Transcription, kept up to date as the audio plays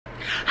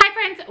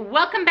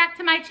welcome back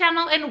to my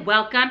channel and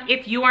welcome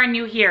if you are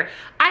new here.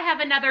 I have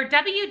another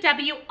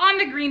WW on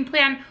the green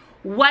plan,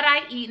 what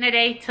I eat in a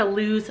day to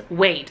lose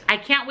weight. I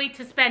can't wait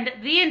to spend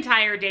the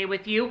entire day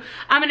with you.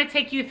 I'm gonna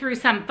take you through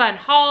some fun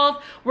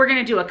hauls. We're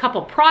gonna do a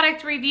couple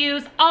product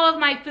reviews, all of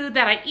my food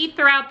that I eat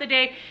throughout the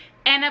day,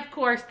 and of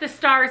course, the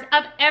stars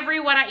of every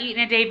What I Eat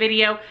in a Day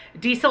video,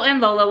 Diesel and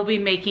Lola, will be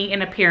making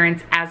an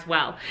appearance as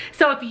well.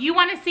 So if you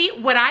wanna see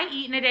what I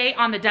eat in a day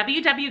on the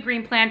WW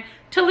Green Plan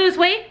to lose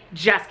weight,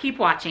 just keep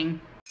watching.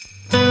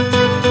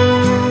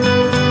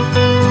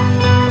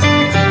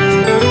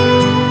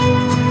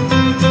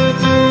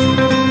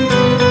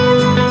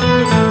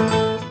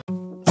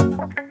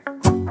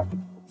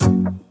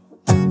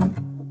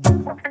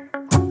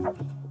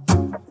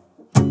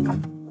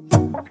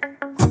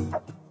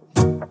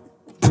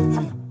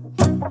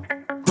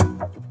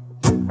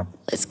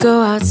 Let's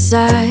go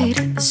outside,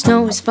 the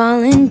snow is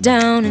falling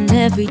down and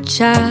every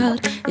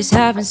child is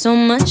having so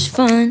much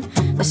fun.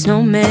 The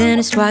snowman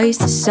is twice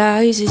the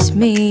size as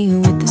me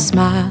with a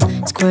smile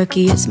as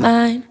quirky as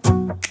mine.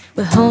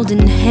 We're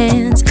holding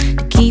hands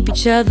to keep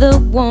each other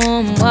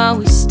warm while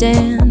we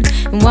stand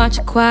and watch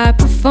a choir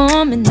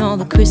performing all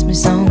the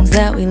Christmas songs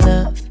that we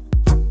love.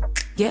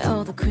 Yeah,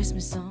 all the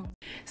Christmas songs.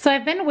 So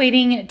I've been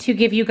waiting to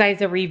give you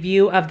guys a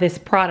review of this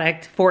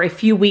product for a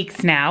few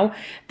weeks now.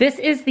 This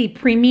is the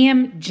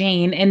Premium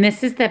Jane, and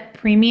this is the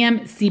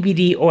Premium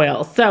CBD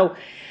oil. So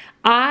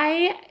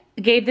I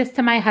gave this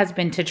to my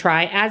husband to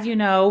try. As you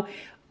know,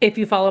 if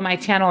you follow my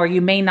channel, or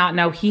you may not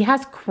know, he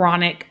has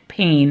chronic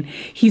pain.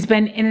 He's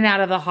been in and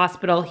out of the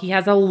hospital. He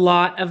has a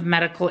lot of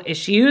medical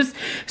issues.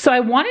 So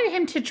I wanted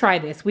him to try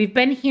this. We've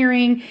been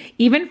hearing,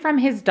 even from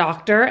his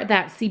doctor,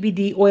 that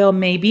CBD oil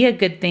may be a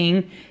good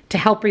thing to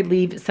help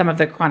relieve some of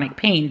the chronic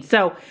pain.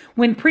 So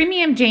when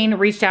Premium Jane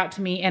reached out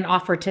to me and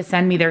offered to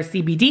send me their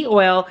CBD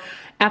oil,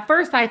 at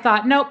first I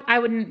thought, nope, I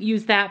wouldn't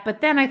use that.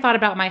 But then I thought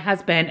about my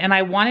husband and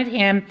I wanted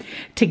him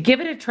to give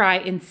it a try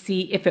and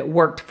see if it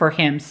worked for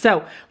him.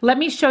 So let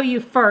me show you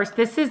first.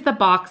 This is the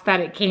box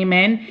that it came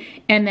in.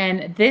 And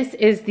then this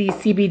is the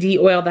CBD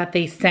oil that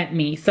they sent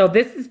me. So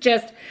this is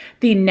just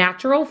the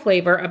natural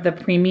flavor of the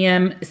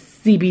Premium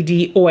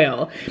CBD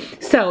oil.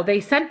 So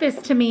they sent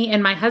this to me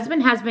and my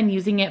husband has been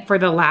using it for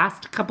the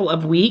last couple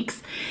of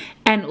weeks.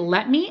 And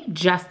let me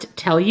just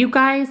tell you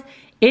guys,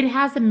 it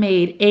has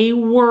made a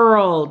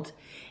world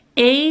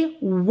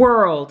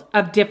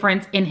of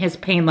difference in his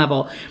pain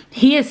level.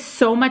 He is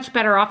so much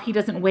better off. He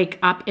doesn't wake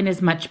up in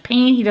as much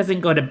pain. He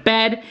doesn't go to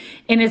bed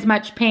in as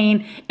much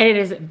pain. And it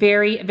is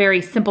very,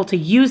 very simple to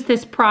use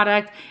this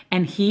product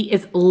and he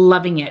is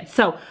loving it.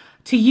 So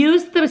to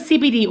use the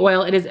CBD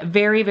oil, it is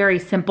very, very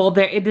simple.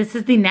 This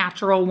is the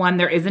natural one.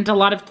 There isn't a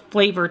lot of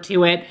flavor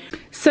to it.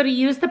 So to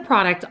use the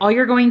product, all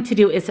you're going to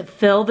do is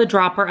fill the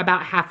dropper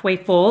about halfway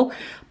full,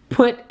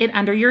 put it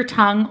under your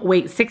tongue,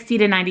 wait 60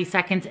 to 90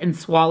 seconds and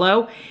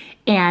swallow.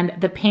 And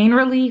the pain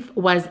relief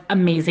was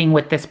amazing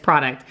with this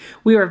product.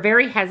 We were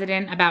very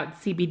hesitant about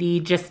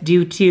CBD just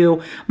due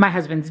to my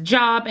husband's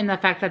job and the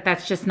fact that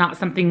that's just not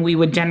something we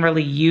would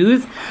generally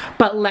use.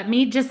 But let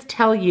me just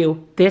tell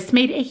you, this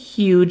made a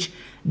huge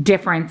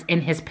difference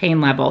in his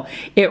pain level.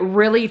 It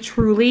really,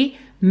 truly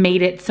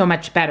made it so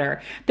much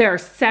better. There are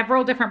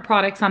several different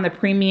products on the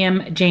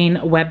Premium Jane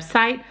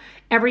website.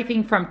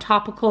 Everything from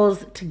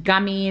topicals to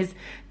gummies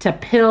to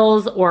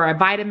pills or a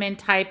vitamin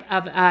type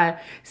of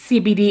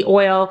CBD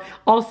oil.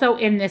 Also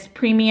in this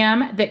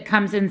premium that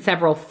comes in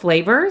several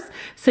flavors.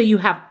 So you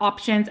have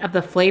options of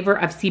the flavor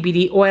of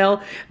CBD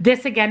oil.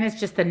 This again is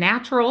just the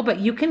natural, but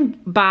you can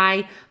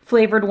buy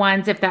flavored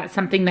ones if that's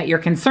something that you're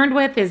concerned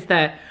with, is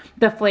the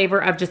flavor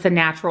of just a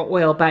natural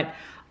oil. But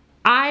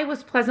I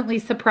was pleasantly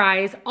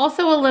surprised,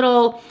 also a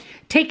little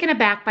taken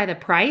aback by the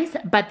price,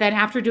 but then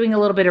after doing a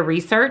little bit of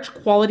research,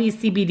 quality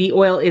CBD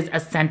oil is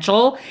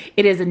essential.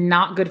 It is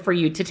not good for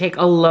you to take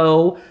a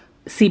low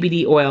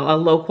CBD oil, a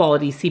low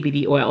quality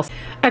CBD oil.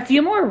 A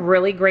few more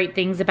really great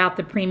things about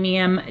the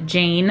Premium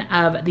Jane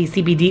of the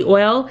CBD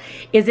oil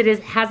is it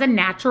has a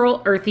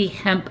natural earthy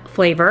hemp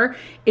flavor.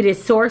 It is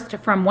sourced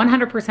from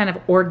 100%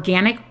 of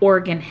organic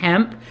Oregon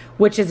hemp,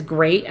 which is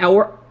great.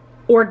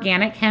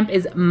 Organic hemp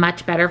is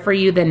much better for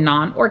you than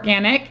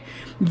non-organic.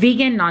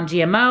 Vegan,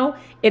 non-GMO.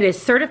 It is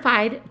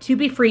certified to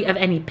be free of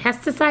any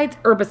pesticides,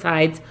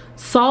 herbicides,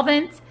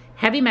 solvents,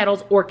 heavy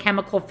metals, or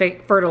chemical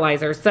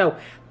fertilizers. So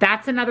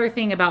that's another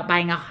thing about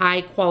buying a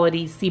high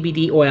quality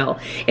CBD oil.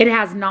 It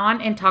has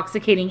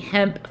non-intoxicating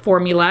hemp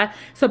formula.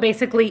 So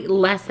basically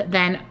less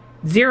than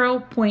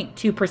 0.2%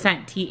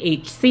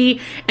 THC,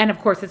 and of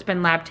course it's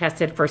been lab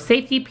tested for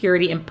safety,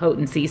 purity, and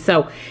potency.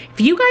 So if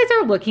you guys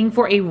are looking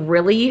for a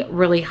really,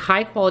 really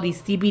high quality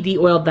CBD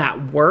oil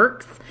that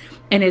works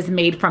and is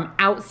made from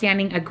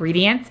outstanding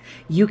ingredients,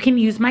 you can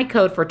use my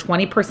code for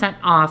 20%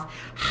 off.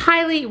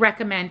 Highly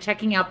recommend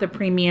checking out the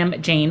Premium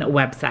Jane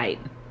website.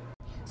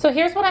 So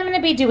here's what I'm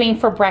gonna be doing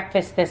for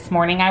breakfast this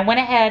morning. I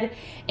went ahead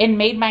and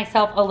made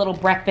myself a little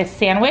breakfast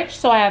sandwich.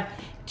 So I have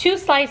 2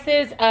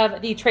 slices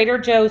of the Trader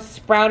Joe's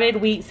sprouted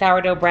wheat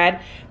sourdough bread.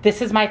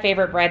 This is my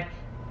favorite bread.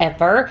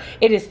 ever.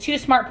 It is 2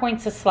 smart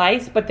points a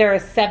slice, but there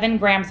is 7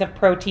 grams of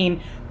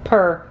protein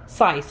per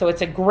slice. So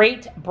it's a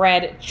great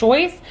bread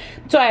choice.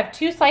 So I have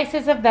 2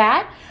 slices of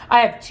that. I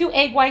have 2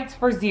 egg whites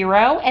for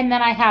 0, and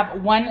then I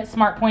have 1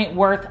 smart point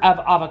worth of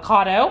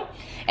avocado.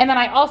 And then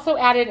I also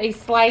added a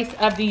slice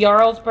of the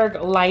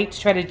Jarlsberg light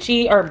shredded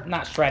cheese, or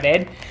not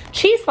shredded,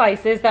 cheese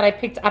slices that I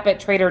picked up at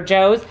Trader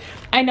Joe's.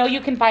 I know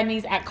you can find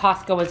these at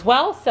Costco as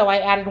well, so I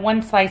added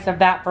 1 slice of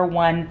that for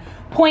 1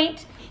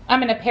 point. I'm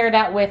gonna pair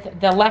that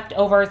with the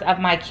leftovers of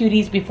my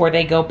cuties before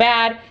they go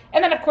bad.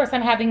 And then of course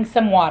I'm having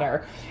some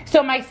water.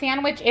 So my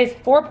sandwich is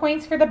 4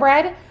 points for the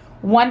bread,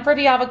 1 for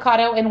the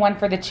avocado, and 1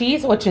 for the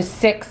cheese, which is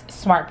 6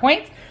 smart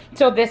points.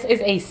 So this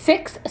is a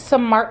 6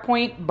 smart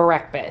point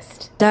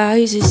breakfast.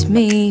 Dies is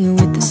me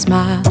with a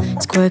smile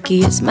as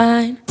quirky as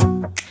mine.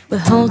 We're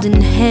holding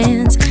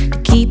hands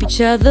to keep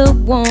each other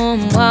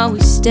warm while we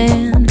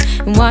stand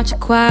and watch a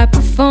choir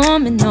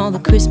performing all the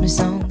Christmas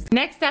songs.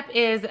 Next up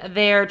is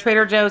their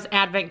Trader Joe's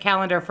advent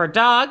calendar for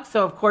dogs.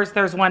 So of course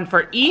there's one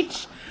for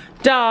each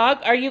dog.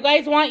 Are you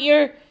guys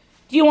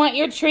do you want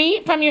your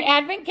treat from your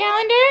advent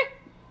calendar?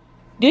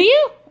 Do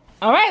you?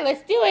 All right,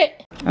 let's do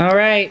it. All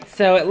right,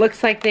 so it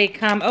looks like they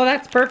come, oh,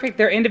 that's perfect.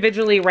 They're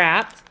individually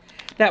wrapped.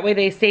 That way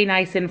they stay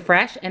nice and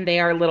fresh, and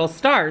they are little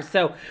stars.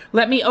 So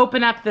let me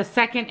open up the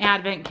second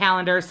advent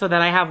calendar so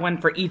that I have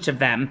one for each of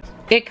them.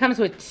 It comes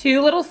with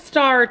 2 little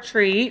star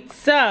treats.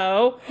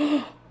 So,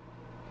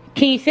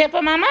 can you sit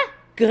for mama?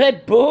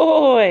 Good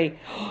boy.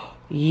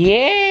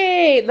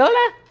 Yay.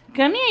 Lola,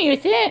 come here, you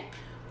sit.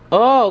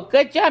 Oh,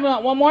 good job. You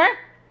want one more?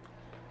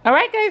 All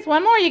right, guys,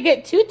 one more. You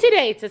get 2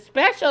 today. It's a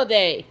special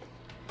day.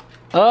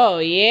 Oh,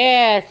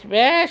 yeah,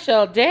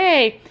 special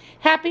day.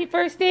 Happy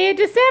first day of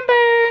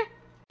December.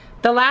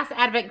 The last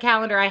advent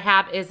calendar I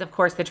have is, of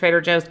course, the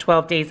Trader Joe's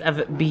 12 Days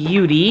of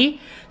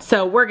Beauty.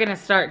 So we're gonna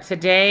start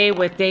today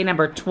with day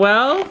number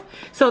 12.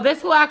 So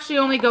this will actually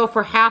only go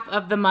for half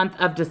of the month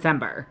of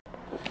December.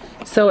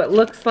 So it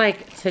looks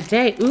like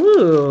today,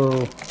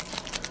 ooh.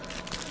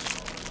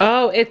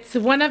 Oh, it's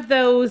one of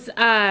those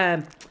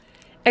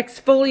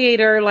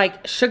exfoliator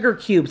like sugar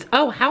cubes.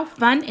 Oh, how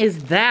fun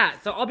is that?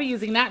 So I'll be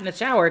using that in the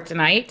shower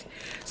tonight.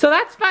 So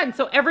that's fun.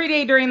 So every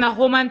day during the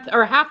whole month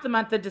or half the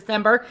month of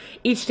December,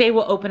 each day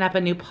will open up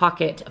a new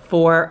pocket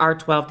for our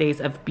 12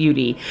 Days of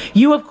Beauty.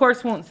 You of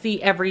course won't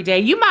see every day.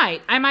 You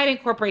might. I might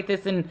incorporate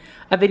this in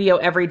a video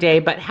every day,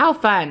 but how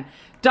fun.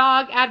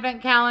 Dog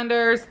advent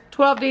calendars,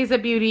 12 Days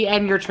of Beauty,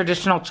 and your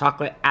traditional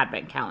chocolate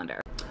advent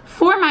calendar.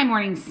 For my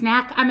morning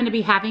snack, I'm gonna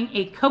be having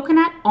a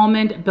coconut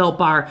almond Built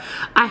Bar.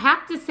 I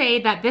have to say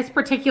that this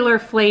particular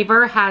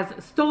flavor has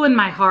stolen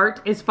my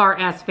heart as far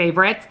as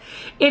favorites.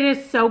 It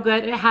is so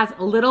good. It has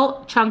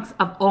little chunks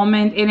of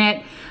almond in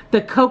it.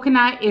 The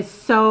coconut is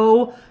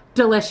so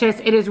delicious.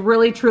 It is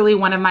really, truly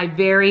one of my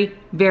very,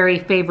 very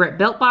favorite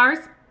Built Bars.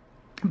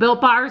 Built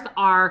Bars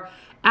are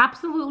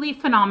absolutely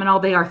phenomenal.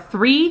 They are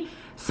 3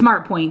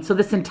 smart points. So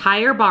this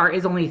entire bar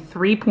is only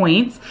 3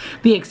 points.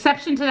 The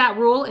exception to that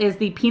rule is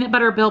the peanut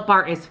butter Built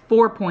Bar is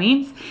 4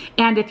 points.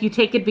 And if you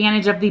take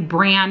advantage of the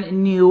brand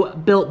new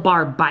Built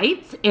Bar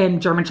Bites in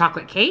German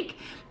chocolate cake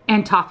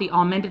and toffee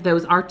almond,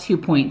 those are 2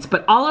 points.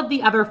 But all of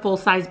the other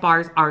full-size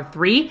bars are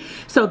 3.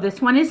 So this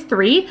one is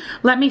 3.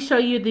 Let me show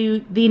you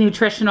the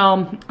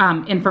nutritional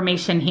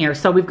information here.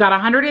 So we've got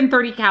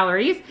 130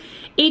 calories,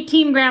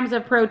 18 grams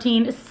of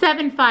protein,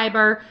 7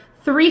 fiber,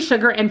 3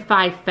 sugar, and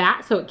 5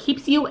 fat. So it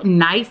keeps you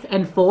nice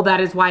and full.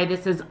 That is why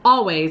this is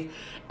always,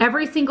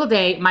 every single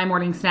day, my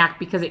morning snack,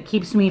 because it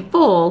keeps me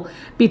full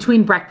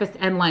between breakfast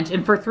and lunch.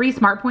 And for 3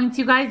 smart points,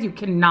 you guys, you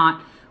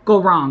cannot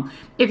go wrong.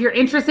 If you're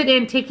interested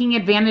in taking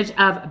advantage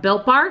of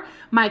Built Bar,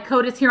 my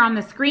code is here on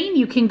the screen.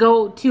 You can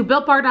go to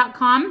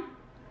builtbar.com,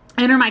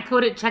 enter my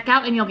code at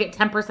checkout, and you'll get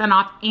 10%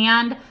 off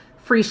and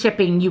free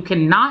shipping. You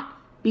cannot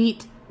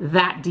beat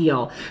that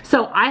deal.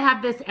 So I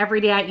have this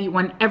every day. I eat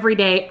one every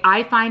day.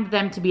 I find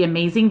them to be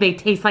amazing. They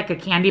taste like a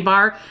candy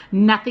bar,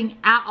 nothing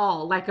at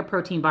all like a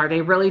protein bar.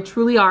 They really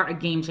truly are a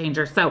game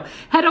changer. So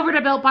head over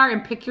to Built Bar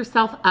and pick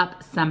yourself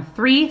up some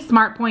 3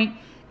 smart point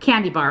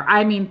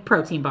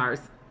protein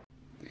bars.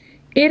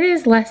 It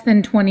is less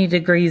than 20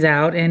 degrees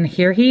out, and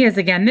here he is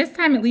again. This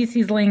time at least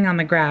he's laying on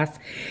the grass.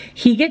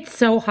 He gets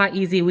so hot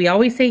easy. We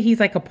always say he's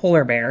like a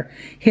polar bear.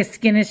 His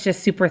skin is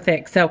just super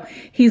thick. So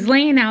he's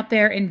laying out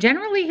there, and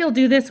generally he'll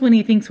do this when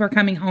he thinks we're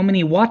coming home and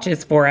he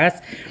watches for us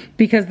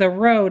because the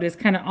road is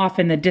kind of off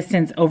in the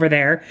distance over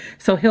there.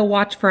 So he'll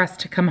watch for us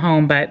to come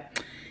home,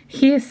 but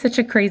he is such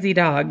a crazy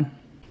dog.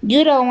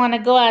 You don't want to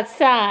go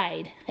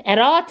outside at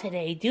all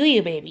today, do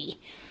you, baby?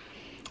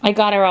 I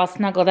got her all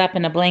snuggled up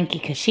in a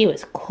blankie because she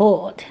was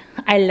cold.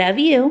 I love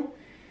you.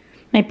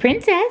 My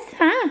princess,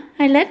 huh?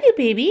 I love you,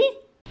 baby.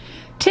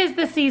 'Tis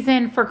the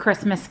season for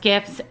Christmas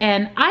gifts,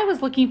 and I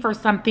was looking for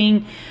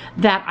something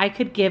that I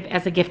could give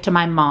as a gift to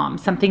my mom.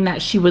 Something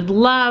that she would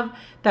love,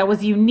 that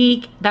was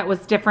unique, that was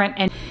different.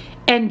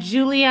 And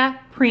Jeulia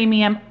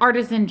Premium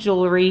Artisan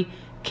Jewelry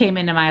came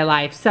into my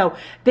life. So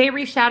they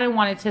reached out and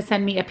wanted to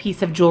send me a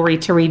piece of jewelry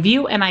to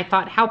review, and I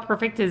thought, how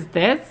perfect is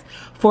this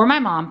for my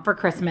mom for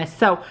Christmas?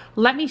 So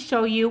let me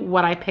show you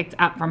what I picked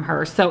up from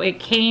her. So it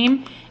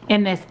came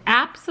in this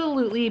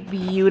absolutely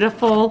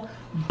beautiful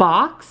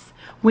box.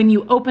 When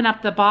you open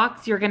up the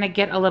box, you're gonna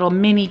get a little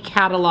mini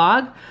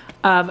catalog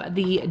of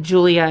the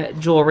Jeulia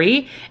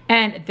jewelry,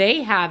 and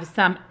they have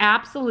some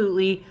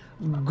absolutely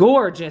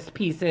gorgeous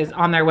pieces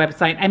on their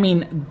website. I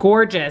mean,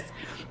 gorgeous.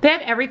 They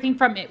have everything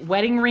from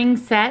wedding ring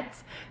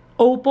sets,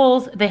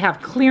 opals, they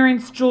have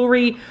clearance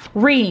jewelry,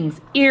 rings,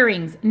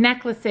 earrings,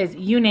 necklaces,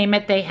 you name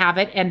it, they have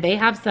it, and they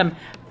have some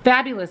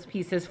fabulous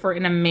pieces for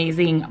an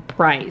amazing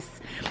price.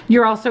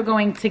 You're also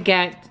going to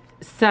get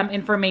some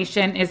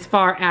information as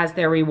far as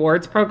their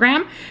rewards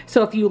program.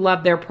 So if you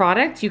love their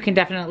product, you can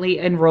definitely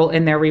enroll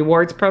in their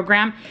rewards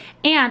program.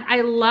 And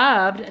I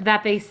loved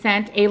that they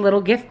sent a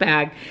little gift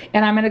bag.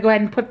 And I'm gonna go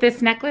ahead and put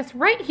this necklace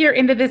right here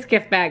into this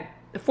gift bag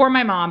for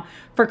my mom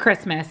for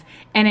Christmas.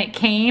 And it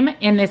came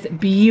in this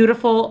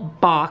beautiful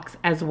box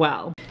as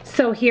well.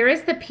 So here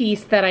is the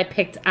piece that I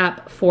picked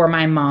up for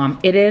my mom.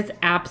 It is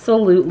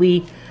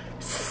absolutely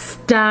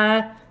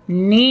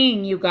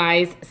stunning, you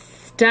guys,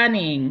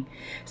 stunning.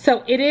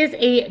 So it is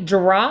a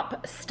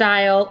drop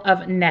style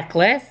of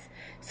necklace.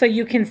 So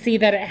you can see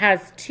that it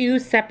has two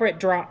separate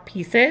drop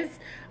pieces.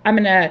 I'm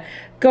gonna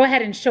go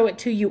ahead and show it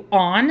to you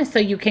on so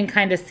you can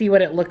kind of see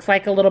what it looks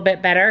like a little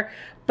bit better.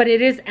 But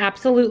it is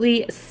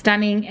absolutely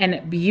stunning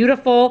and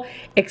beautiful,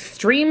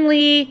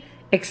 extremely,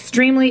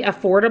 extremely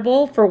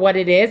affordable for what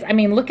it is. I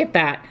mean, look at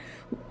that.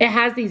 It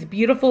has these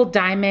beautiful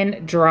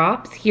diamond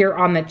drops here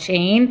on the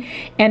chain,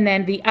 and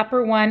then the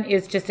upper one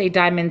is just a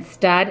diamond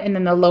stud, and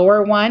then the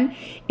lower one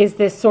is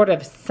this sort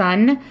of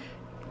sun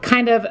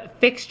kind of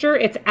fixture.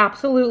 It's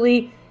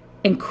absolutely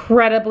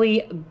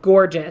incredibly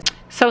gorgeous.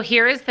 So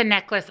here is the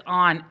necklace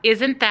on.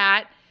 Isn't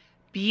that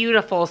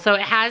beautiful? So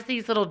it has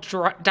these little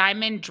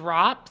diamond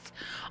drops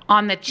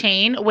on the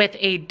chain with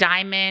a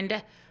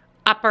diamond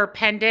upper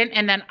pendant,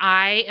 and then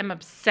I am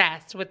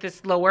obsessed with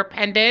this lower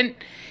pendant.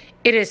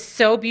 It is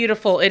so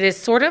beautiful. It is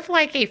sort of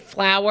like a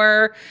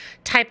flower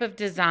type of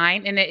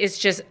design, and it is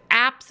just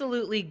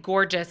absolutely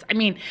gorgeous. I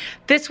mean,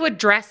 this would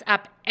dress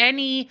up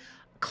any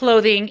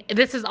clothing.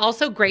 This is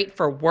also great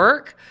for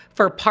work,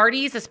 for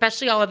parties,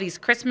 especially all of these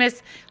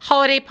Christmas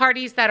holiday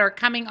parties that are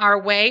coming our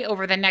way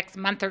over the next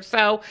month or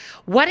so.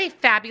 What a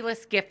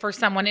fabulous gift for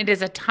someone. It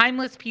is a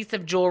timeless piece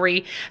of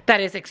jewelry that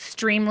is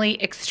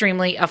extremely,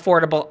 extremely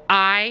affordable.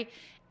 I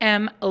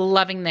am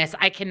loving this.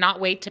 I cannot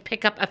wait to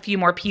pick up a few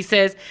more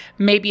pieces,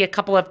 maybe a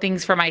couple of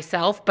things for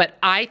myself, but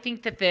I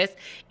think that this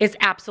is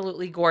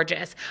absolutely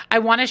gorgeous. I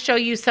want to show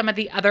you some of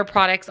the other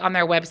products on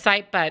their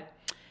website, but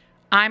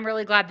I'm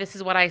really glad this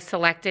is what I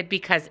selected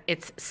because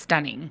it's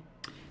stunning.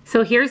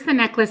 So here's the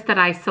necklace that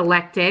I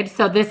selected.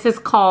 So this is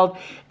called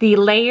the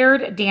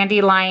Layered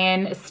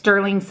Dandelion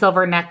Sterling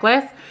Silver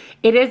Necklace.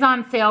 It is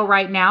on sale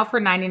right now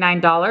for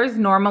 $99,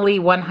 normally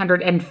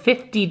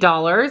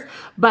 $150,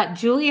 but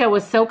Jeulia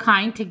was so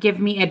kind to give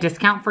me a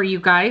discount for you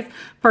guys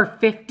for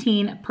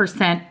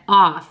 15%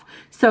 off.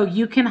 So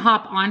you can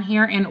hop on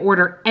here and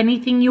order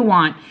anything you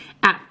want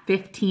at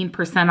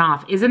 15%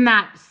 off. Isn't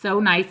that so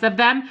nice of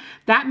them?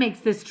 That makes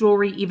this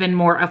jewelry even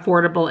more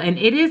affordable, and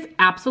it is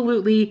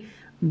absolutely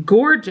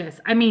gorgeous.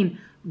 I mean,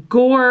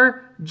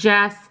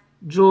 gorgeous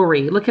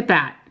jewelry. Look at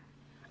that.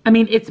 I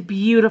mean, it's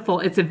beautiful.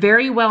 It's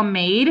very well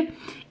made.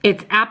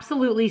 It's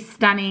absolutely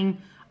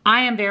stunning.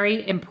 I am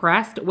very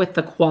impressed with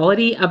the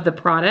quality of the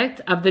product,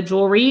 of the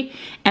jewelry,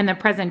 and the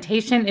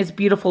presentation is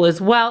beautiful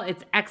as well.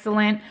 It's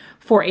excellent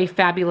for a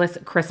fabulous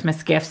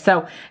Christmas gift.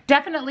 So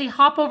definitely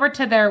hop over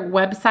to their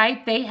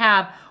website. They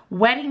have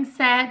wedding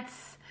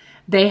sets,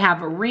 they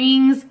have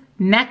rings,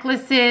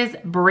 necklaces,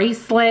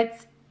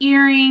 bracelets,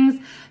 earrings,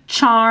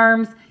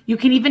 charms. You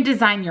can even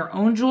design your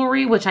own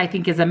jewelry, which I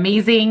think is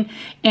amazing.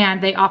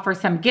 And they offer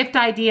some gift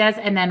ideas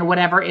and then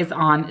whatever is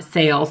on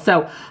sale.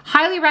 So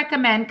highly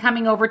recommend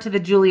coming over to the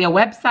Jeulia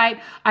website.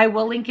 I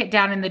will link it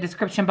down in the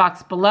description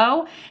box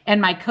below,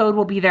 and my code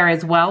will be there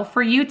as well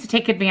for you to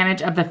take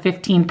advantage of the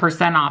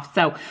 15% off.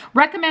 So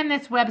recommend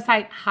this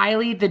website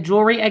highly. The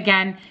jewelry,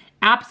 again,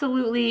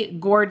 absolutely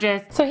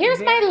gorgeous. So here's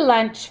my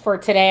lunch for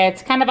today.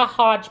 It's kind of a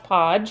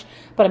hodgepodge,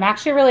 but I'm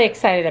actually really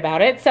excited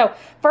about it. So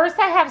first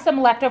I have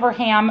some leftover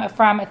ham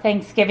from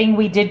Thanksgiving.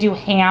 We did do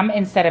ham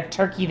instead of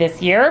turkey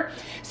this year.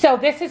 So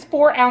this is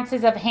 4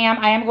 ounces of ham.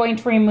 I am going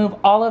to remove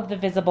all of the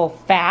visible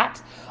fat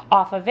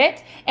off of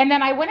it. And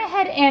then I went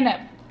ahead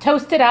and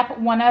toasted up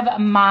one of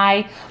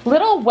my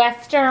little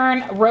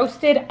Western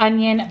roasted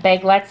onion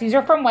bagelettes. These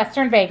are from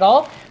Western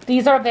Bagel.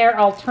 These are their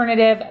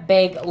alternative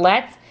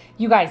bagelettes.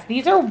 You guys,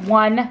 these are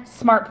 1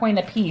 smart point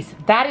a piece.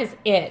 That is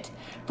it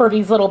for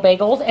these little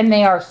bagels, and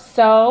they are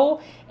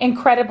so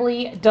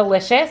incredibly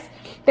delicious.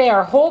 They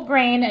are whole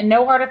grain,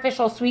 no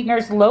artificial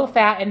sweeteners, low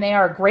fat, and they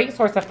are a great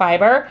source of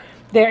fiber.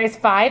 There is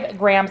 5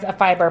 grams of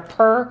fiber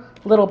per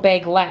little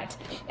bagelette.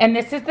 And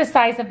this is the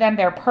size of them.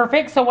 They're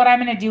perfect. So what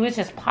I'm going to do is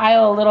just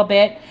pile a little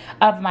bit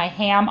of my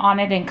ham on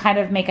it and kind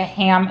of make a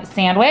ham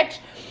sandwich.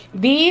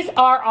 These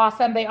are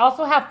awesome. They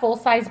also have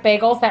full-size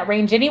bagels that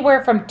range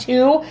anywhere from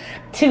 2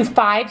 to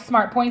 5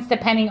 smart points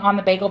depending on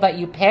the bagel that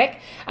you pick.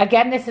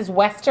 Again, this is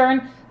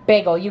Western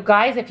Bagel. You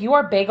guys, if you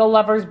are bagel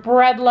lovers,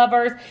 bread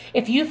lovers,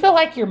 if you feel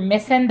like you're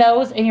missing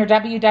those in your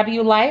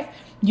WW life,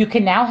 you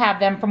can now have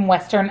them from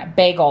Western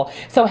Bagel.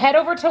 So head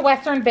over to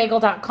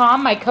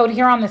westernbagel.com. My code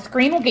here on the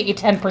screen will get you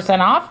 10%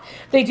 off.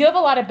 They do have a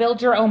lot of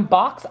build your own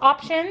box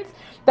options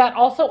that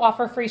also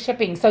offer free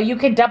shipping. So you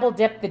can double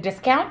dip the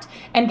discount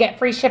and get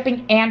free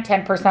shipping and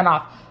 10%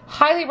 off.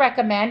 Highly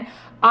recommend.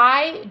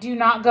 I do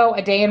not go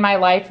a day in my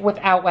life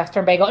without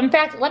Western Bagel. In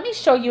fact, let me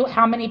show you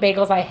how many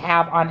bagels I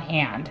have on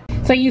hand.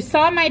 So you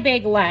saw my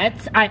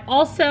bagelettes. I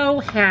also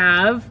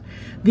have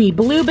the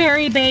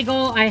blueberry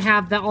bagel. I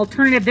have the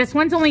alternative. This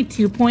one's only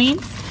 2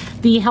 points.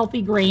 The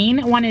healthy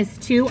grain one is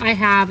 2. I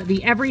have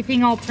the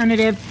everything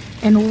alternative.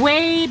 And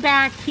way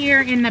back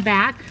here in the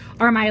back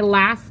are my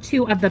last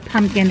 2 of the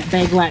pumpkin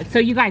bagelettes. So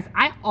you guys,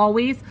 I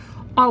always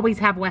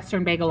have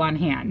Western Bagel on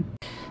hand.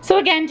 So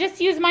again, just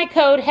use my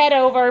code, head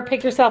over,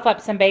 pick yourself up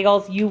some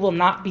bagels. You will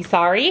not be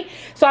sorry.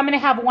 So I'm gonna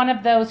have one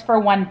of those for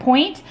 1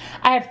 point.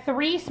 I have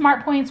 3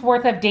 smart points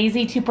worth of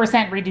Daisy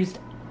 2% reduced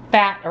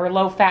fat or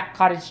low fat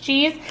cottage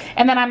cheese.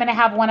 And then I'm gonna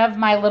have one of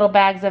my little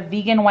bags of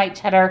vegan white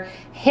cheddar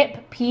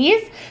hip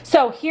peas.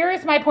 So here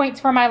is my points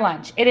for my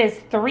lunch. It is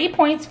 3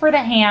 points for the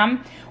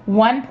ham,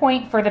 1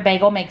 point for the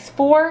bagel makes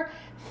 4,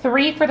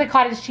 3 for the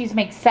cottage cheese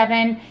makes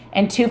 7,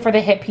 and 2 for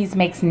the hip peas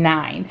makes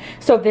 9.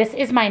 So this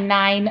is my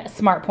 9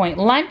 smart point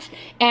lunch,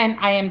 and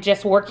I am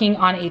just working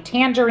on a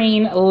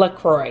tangerine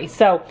LaCroix.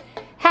 So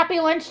happy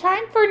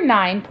lunchtime for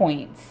 9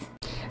 points.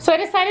 So I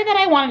decided that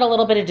I wanted a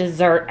little bit of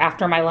dessert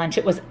after my lunch.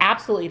 It was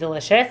absolutely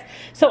delicious.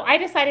 So I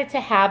decided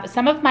to have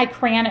some of my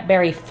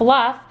cranberry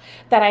fluff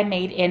that I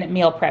made in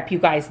meal prep. You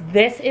guys,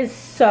 this is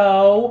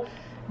so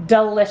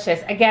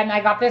delicious. Again,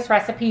 I got this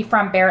recipe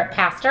from Barrett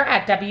Pastor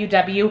at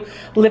WW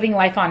Living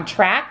Life on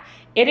Track.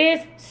 It is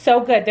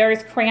so good. There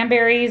is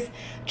cranberries,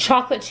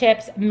 chocolate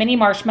chips, mini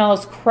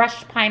marshmallows,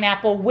 crushed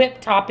pineapple,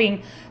 whipped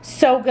topping.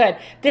 So good.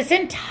 This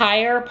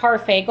entire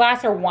parfait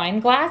glass or wine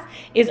glass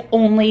is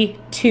only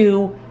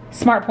 2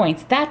 smart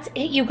points. That's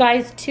it, you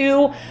guys,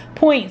 2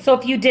 points. So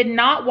if you did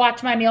not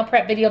watch my meal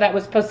prep video that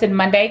was posted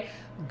Monday,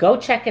 go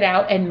check it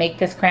out and make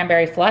this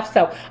cranberry fluff.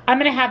 So I'm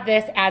gonna have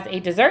this as a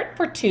dessert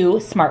for 2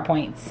 smart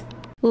points.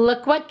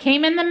 Look what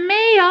came in the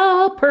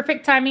mail.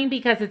 Perfect timing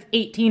because it's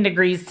 18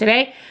 degrees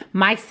today.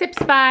 My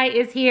Sips By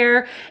is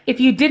here. If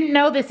you didn't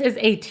know, this is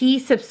a tea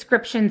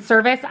subscription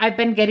service. I've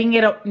been getting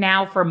it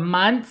now for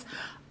months.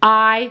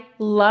 I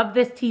love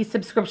this tea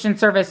subscription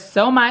service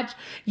so much.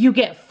 You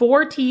get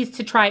 4 teas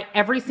to try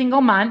every single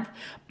month.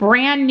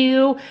 Brand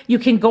new. You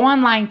can go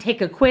online,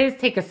 take a quiz,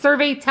 take a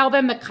survey, tell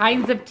them the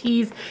kinds of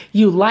teas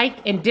you like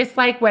and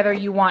dislike, whether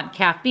you want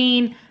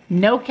caffeine,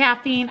 no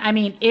caffeine. I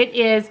mean, it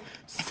is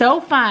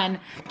so fun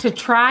to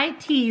try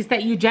teas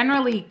that you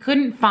generally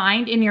couldn't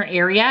find in your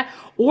area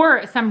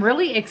or some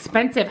really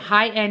expensive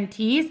high-end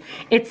teas.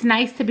 It's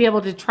nice to be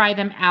able to try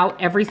them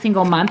out every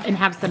single month and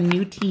have some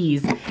new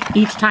teas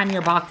each time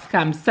your box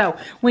comes. So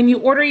when you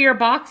order your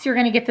box, you're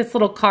gonna get this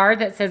little card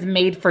that says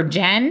made for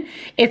Jen.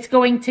 It's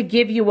going to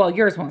give you, well,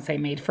 yours won't say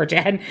made for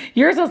Jen.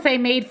 Yours will say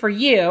made for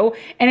you,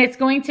 and it's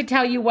going to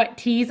tell you what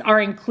teas are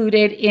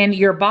included in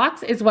your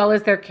box as well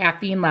as their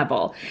caffeine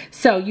level.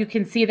 So you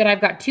can see that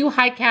I've got 2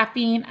 high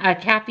caffeine, a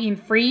caffeine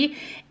free,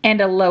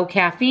 and a low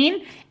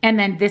caffeine. And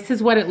then this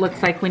is what it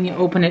looks like when you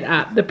open it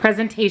up. The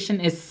presentation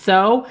is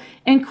so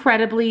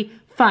incredibly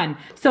fun.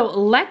 So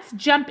let's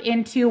jump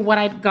into what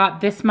I've got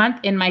this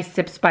month in my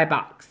Sips By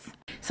box.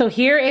 So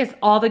here is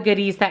all the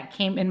goodies that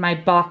came in my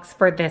box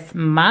for this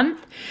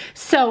month.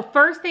 So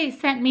first they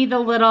sent me the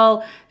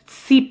little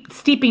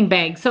steeping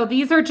bag. So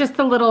these are just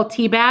the little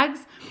tea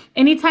bags.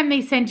 Anytime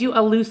they send you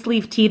a loose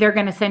leaf tea, they're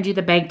gonna send you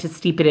the bag to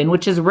steep it in,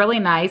 which is really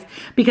nice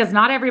because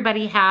not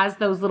everybody has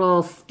those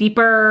little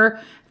steeper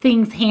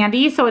things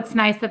handy. So it's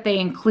nice that they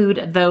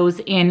include those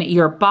in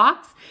your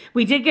box.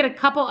 We did get a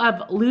couple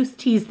of loose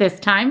teas this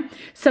time.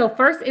 So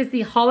first is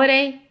the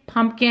Holiday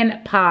Pumpkin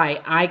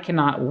Pie. I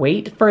cannot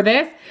wait for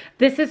this.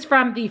 This is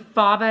from the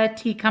Fava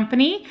Tea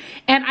Company.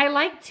 And I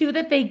like too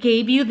that they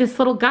gave you this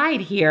little guide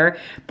here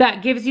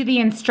that gives you the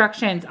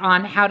instructions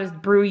on how to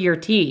brew your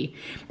tea.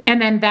 And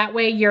then that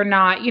way you're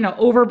not, you know,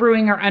 over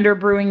brewing or under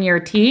brewing your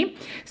tea.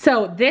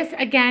 So this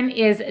again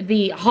is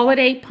the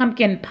Holiday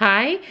Pumpkin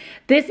Pie.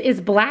 This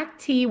is black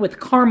tea with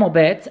caramel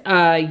bits,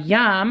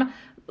 yum,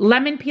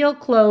 lemon peel,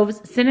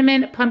 cloves,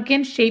 cinnamon,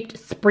 pumpkin shaped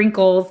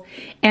sprinkles,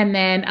 and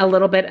then a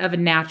little bit of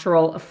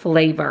natural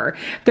flavor.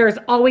 There's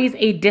always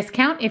a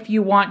discount if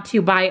you want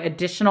to buy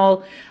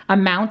additional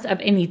amounts of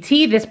any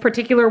tea. This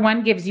particular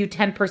one gives you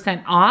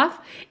 10%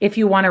 off if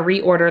you want to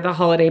reorder the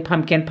Holiday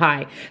Pumpkin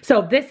Pie.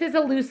 So this is a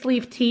loose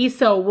leaf tea,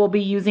 so we'll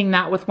be using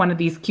that with one of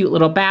these cute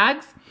little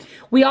bags.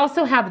 We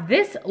also have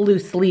this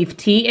loose leaf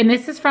tea, and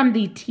this is from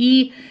the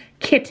Tea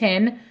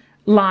Kitten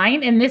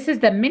line, and this is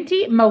the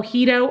Minty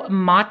Mojito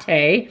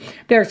Mate.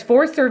 There's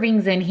 4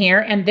 servings in here,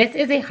 and this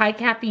is a high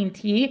caffeine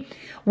tea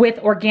with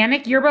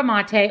organic yerba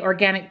mate,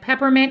 organic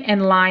peppermint,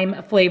 and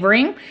lime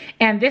flavoring.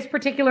 And this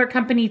particular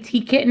company,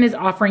 Tea Kitten, is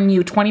offering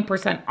you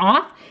 20%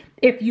 off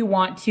if you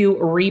want to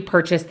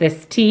repurchase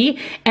this tea.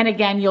 And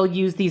again, you'll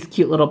use these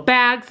cute little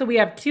bags. So we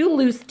have 2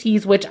 loose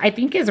teas, which I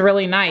think is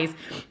really nice.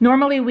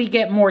 Normally we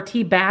get more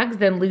tea bags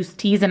than loose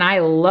teas, and I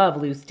love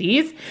loose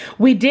teas.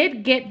 We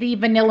did get the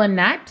vanilla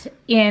nut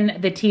in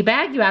the tea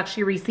bag. You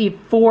actually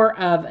received 4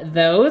 of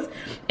those.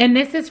 And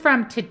this is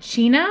from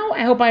Ticino.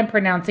 I hope I'm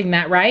pronouncing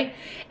that right.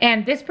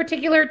 And this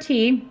particular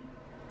tea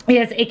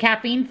is a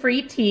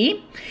caffeine-free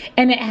tea,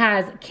 and it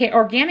has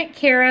organic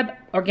carob,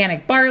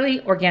 organic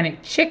barley,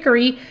 organic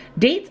chicory,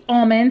 dates,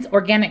 almonds,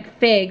 organic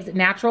figs,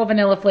 natural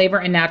vanilla flavor,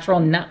 and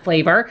natural nut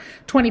flavor.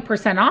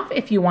 20% off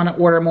if you want to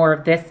order more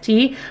of this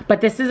tea.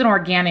 But this is an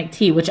organic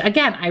tea, which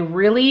again, I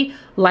really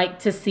like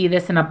to see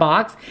this in a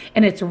box.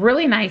 And it's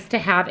really nice to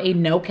have a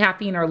no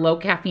caffeine or low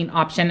caffeine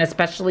option,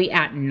 especially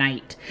at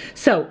night.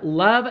 So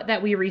love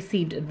that we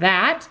received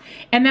that.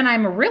 And then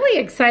I'm really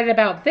excited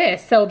about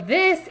this. So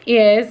this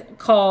is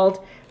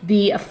called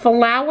the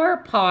Flower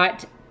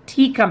Pot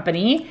Tea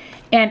Company,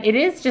 and it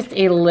is just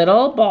a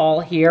little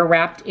ball here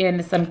wrapped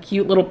in some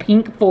cute little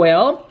pink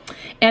foil.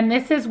 And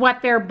this is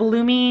what their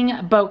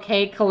blooming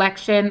bouquet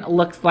collection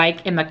looks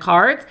like in the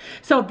cards.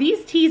 So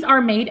these teas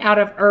are made out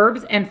of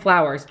herbs and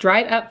flowers,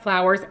 dried up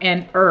flowers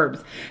and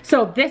herbs.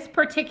 So this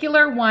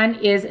particular one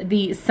is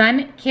the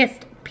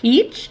Sun-Kissed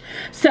Peach.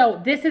 So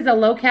this is a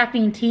low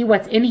caffeine tea.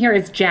 What's in here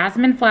is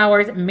jasmine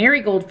flowers,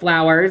 marigold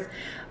flowers,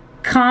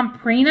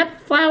 Comprina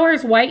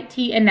flowers, white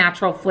tea, and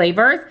natural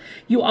flavors.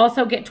 You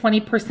also get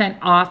 20%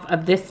 off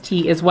of this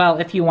tea as well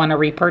if you want to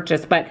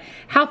repurchase. But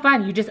how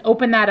fun. You just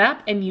open that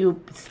up and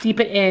you steep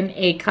it in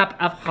a cup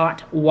of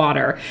hot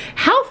water.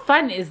 How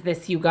fun is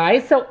this, you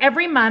guys? So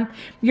every month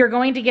you're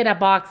going to get a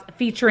box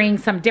featuring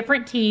some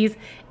different teas.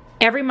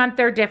 Every month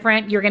they're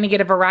different. You're going to get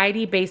a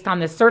variety based on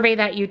the survey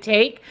that you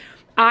take.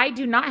 I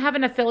do not have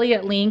an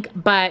affiliate link,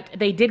 but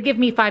they did give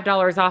me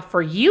 $5 off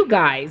for you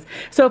guys.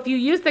 So if you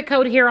use the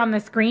code here on the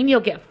screen, you'll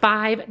get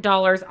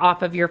 $5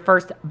 off of your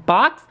first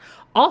box.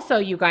 Also,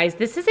 you guys,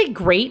 this is a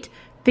great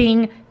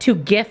thing to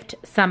gift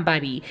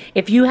somebody.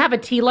 If you have a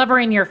tea lover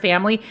in your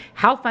family,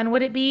 how fun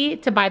would it be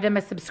to buy them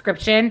a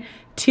subscription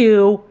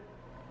to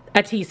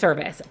a tea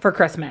service for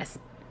Christmas?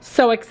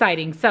 So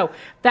exciting. So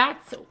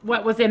that's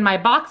what was in my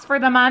box for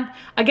the month.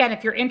 Again,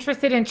 if you're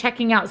interested in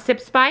checking out Sip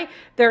Spy,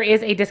 there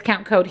is a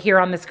discount code here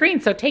on the screen.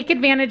 So take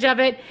advantage of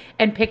it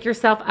and pick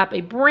yourself up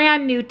a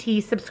brand new tea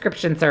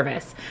subscription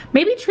service.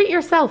 Maybe treat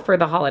yourself for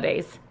the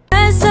holidays.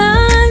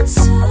 Presents,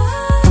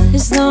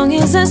 as long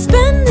as I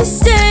spend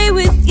this day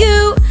with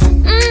you.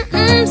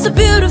 So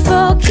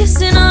beautiful,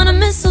 kissing on a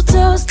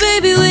mistletoe,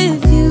 baby,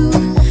 with you.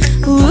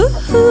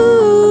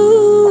 Ooh.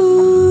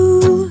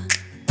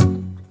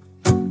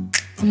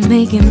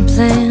 Making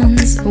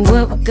plans for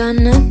what we're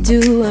gonna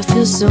do. I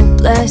feel so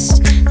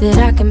blessed that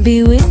I can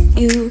be with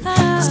you,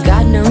 'cause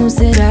God knows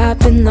that I've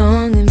been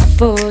longing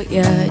for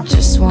you. I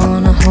just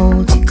wanna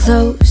hold you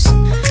close.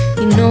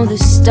 You know the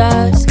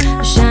stars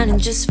are shining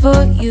just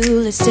for you.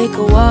 Let's take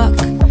a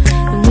walk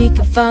and we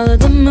can follow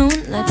the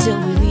moonlight till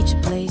we reach a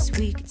place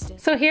we can stay.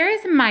 So here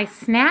is my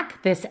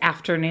snack this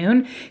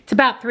afternoon. It's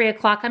about 3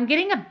 o'clock. I'm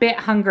getting a bit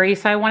hungry,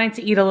 so I wanted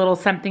to eat a little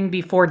something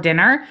before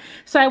dinner.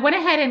 So I went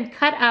ahead and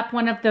cut up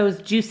one of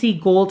those juicy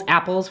gold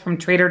apples from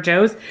Trader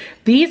Joe's.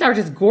 These are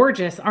just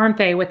gorgeous, aren't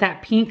they? With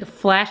that pink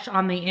flesh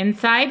on the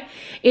inside.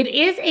 It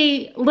is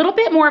a little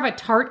bit more of a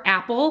tart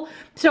apple,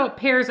 so it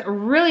pairs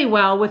really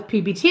well with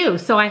PB2.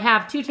 So I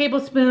have 2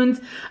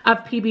 tablespoons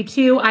of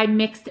PB2. I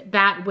mixed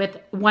that with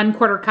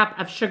 1/4 cup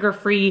of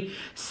sugar-free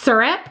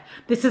syrup.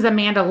 This is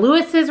Amanda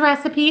Lewis's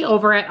recipe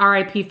over at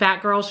RIP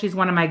Fat Girl. She's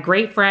one of my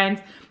great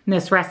friends. And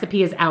this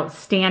recipe is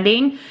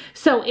outstanding.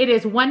 So it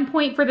is 1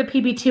 point for the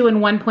PB2 and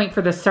 1 point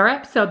for the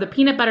syrup. So the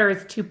peanut butter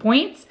is 2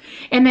 points.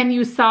 And then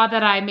you saw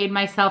that I made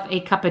myself a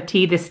cup of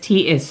tea. This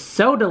tea is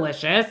so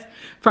delicious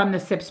from the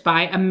Sip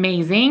Spy.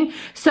 Amazing.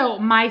 So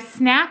my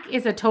snack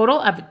is a total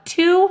of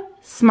 2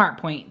 Smart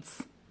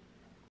Points.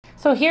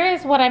 So here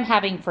is what I'm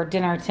having for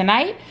dinner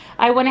tonight.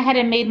 I went ahead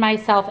and made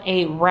myself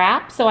a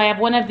wrap. So I have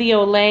one of the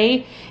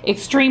Olay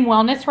Extreme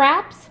Wellness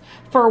wraps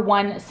for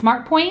 1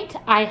 Smart Point.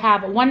 I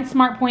have 1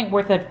 Smart Point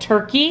worth of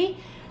turkey,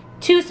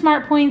 2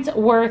 Smart Points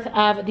worth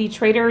of the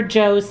Trader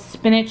Joe's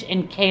spinach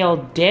and kale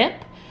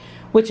dip,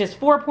 which is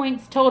 4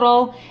 points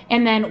total,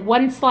 and then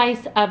 1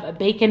 slice of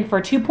bacon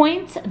for 2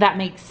 points. That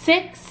makes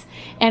 6.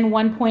 And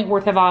 1 point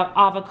worth of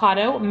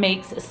avocado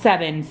makes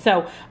 7.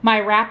 So my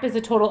wrap is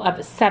a total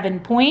of 7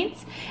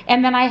 points.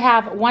 And then I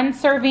have 1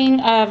 serving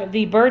of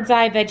the Bird's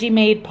Eye Veggie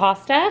Made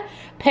pasta,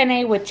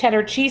 penne with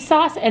cheddar cheese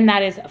sauce, and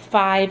that is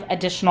 5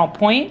 additional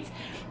points.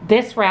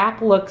 This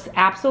wrap looks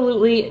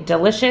absolutely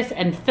delicious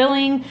and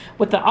filling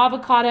with the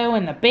avocado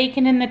and the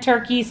bacon and the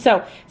turkey.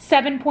 So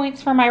 7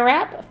 points for my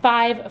wrap,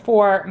 5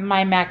 for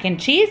my mac and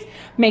cheese,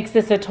 makes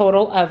this a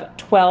total of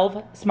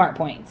 12 Smart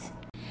Points.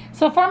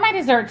 So for my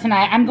dessert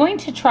tonight, I'm going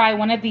to try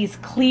one of these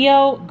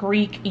Clio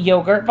Greek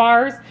yogurt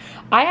bars.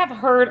 I have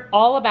heard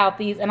all about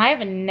these and I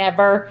have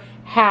never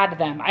had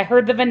them. I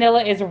heard the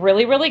vanilla is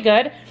really, really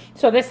good.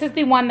 So this is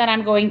the one that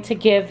I'm going to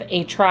give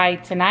a try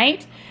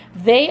tonight.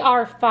 They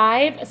are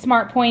 5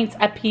 smart points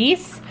a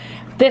piece.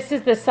 This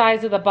is the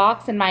size of the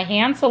box in my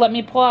hand. So let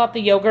me pull out the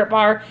yogurt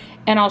bar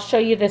and I'll show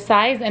you the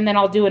size and then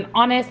I'll do an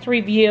honest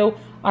review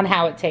on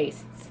how it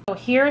tastes. So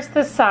here's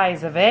the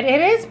size of it.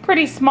 It is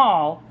pretty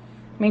small.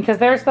 I mean, because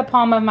there's the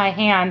palm of my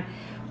hand,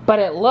 but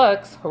it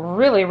looks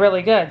really,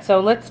 really good.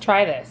 So let's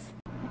try this.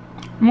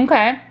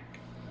 Okay.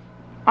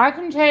 I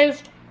can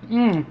taste,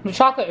 the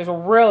chocolate is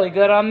really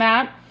good on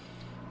that.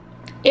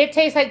 It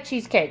tastes like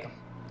cheesecake.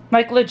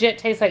 Like legit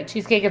tastes like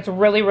cheesecake. It's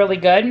really, really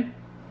good.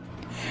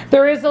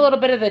 There is a little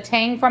bit of the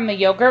tang from the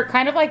yogurt,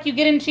 kind of like you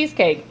get in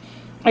cheesecake.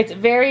 It's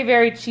very,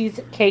 very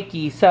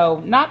cheesecakey, so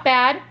not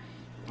bad.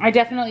 I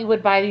definitely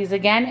would buy these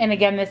again. And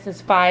again, this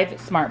is 5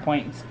 smart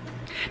points.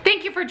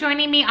 Thank you for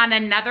joining me on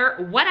another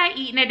What I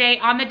Eat in a Day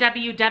on the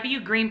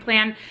WW Green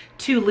Plan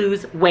to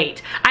lose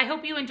weight. I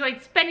hope you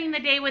enjoyed spending the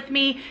day with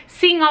me,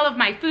 seeing all of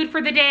my food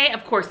for the day,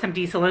 of course some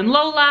Diesel and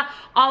Lola,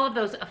 all of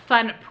those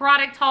fun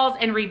product hauls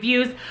and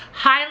reviews.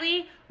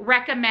 Highly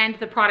recommend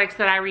the products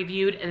that I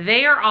reviewed.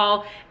 They are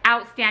all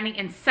outstanding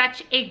and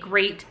such a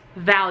great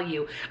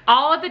value.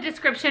 All of the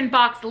description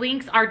box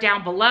links are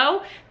down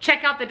below.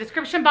 Check out the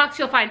description box.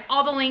 You'll find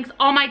all the links,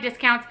 all my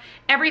discounts,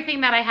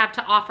 everything that I have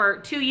to offer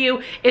to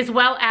you, as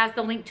well as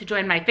the link to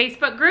join my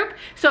Facebook group.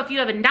 So if you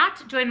have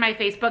not joined my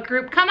Facebook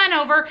group, come on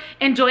over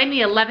and join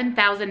the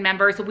 11,000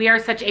 members. We are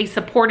such a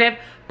supportive,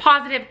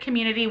 positive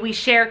community. We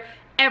share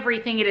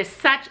everything. It is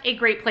such a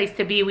great place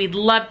to be. We'd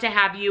love to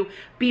have you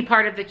be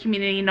part of the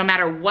community no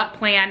matter what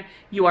plan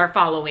you are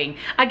following.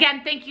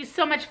 Again, thank you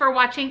so much for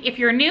watching. If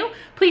you're new,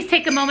 please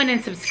take a moment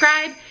and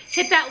subscribe.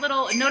 Hit that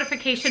little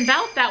notification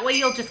bell. That way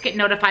you'll just get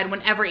notified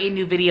whenever a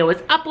new video is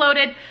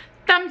uploaded.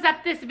 Thumbs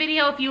up this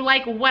video if you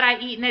like what I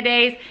eat in a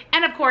day.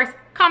 And of course,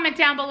 comment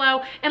down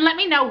below and let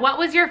me know what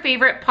was your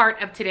favorite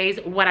part of today's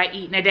What I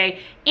Eat in a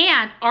Day.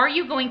 And are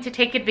you going to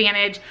take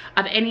advantage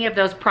of any of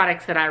those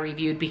products that I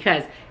reviewed?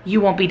 Because you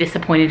won't be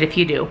disappointed if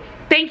you do.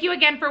 Thank you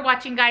again for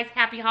watching, guys.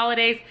 Happy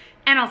holidays,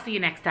 and I'll see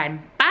you next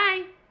time. Bye.